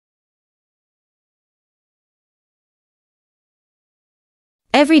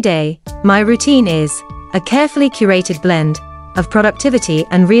Every day, my routine is a carefully curated blend of productivity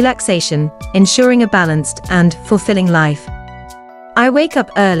and relaxation, ensuring a balanced and fulfilling life. I wake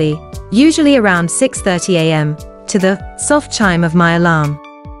up early, usually around 6:30 a.m., to the soft chime of my alarm.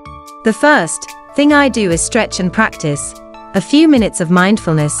 The first thing I do is stretch and practice a few minutes of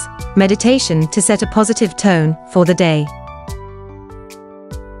mindfulness meditation to set a positive tone for the day.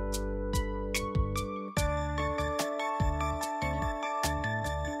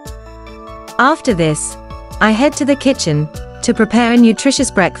 After this, I head to the kitchen to prepare a nutritious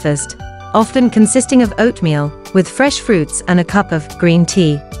breakfast, often consisting of oatmeal with fresh fruits and a cup of green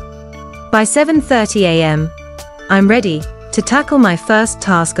tea. By 7:30 a.m., I'm ready to tackle my first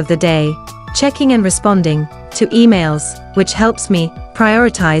task of the day, checking and responding to emails, which helps me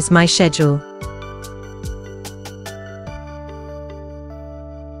prioritize my schedule.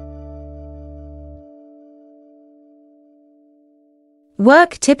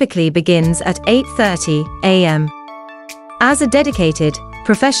 Work typically begins at 8:30 a.m. As a dedicated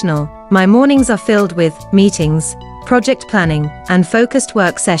professional, my mornings are filled with meetings, project planning, and focused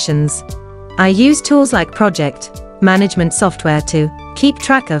work sessions. I use tools like project management software to keep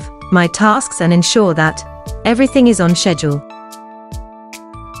track of my tasks and ensure that everything is on schedule.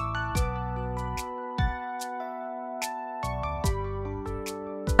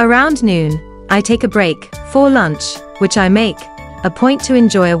 Around noon, I take a break for lunch, which I make a point to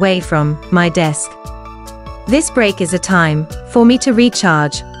enjoy away from my desk. This break is a time for me to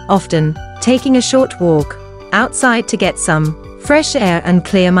recharge, often taking a short walk outside to get some fresh air and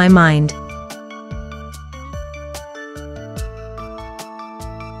clear my mind.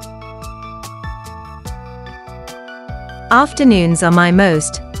 Afternoons are my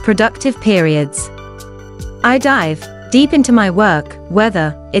most productive periods. I dive deep into my work,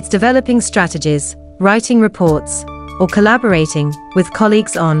 whether it's developing strategies, writing reports, or collaborating with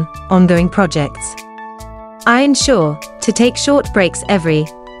colleagues on ongoing projects. I ensure to take short breaks every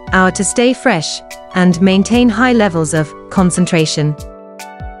hour to stay fresh and maintain high levels of concentration.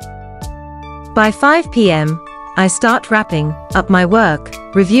 By 5 p.m., I start wrapping up my work,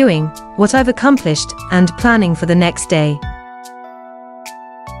 reviewing what I've accomplished and planning for the next day.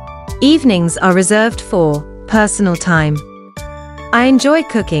 Evenings are reserved for personal time. I enjoy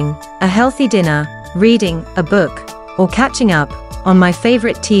cooking a healthy dinner, reading a book, or catching up on my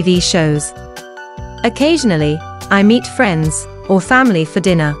favorite TV shows. Occasionally, I meet friends or family for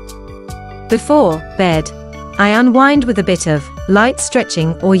dinner. Before bed, I unwind with a bit of light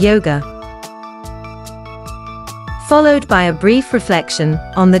stretching or yoga, followed by a brief reflection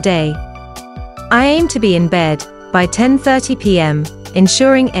on the day. I aim to be in bed by 10:30 p.m.,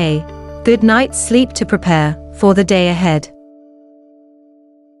 ensuring a good night's sleep to prepare for the day ahead.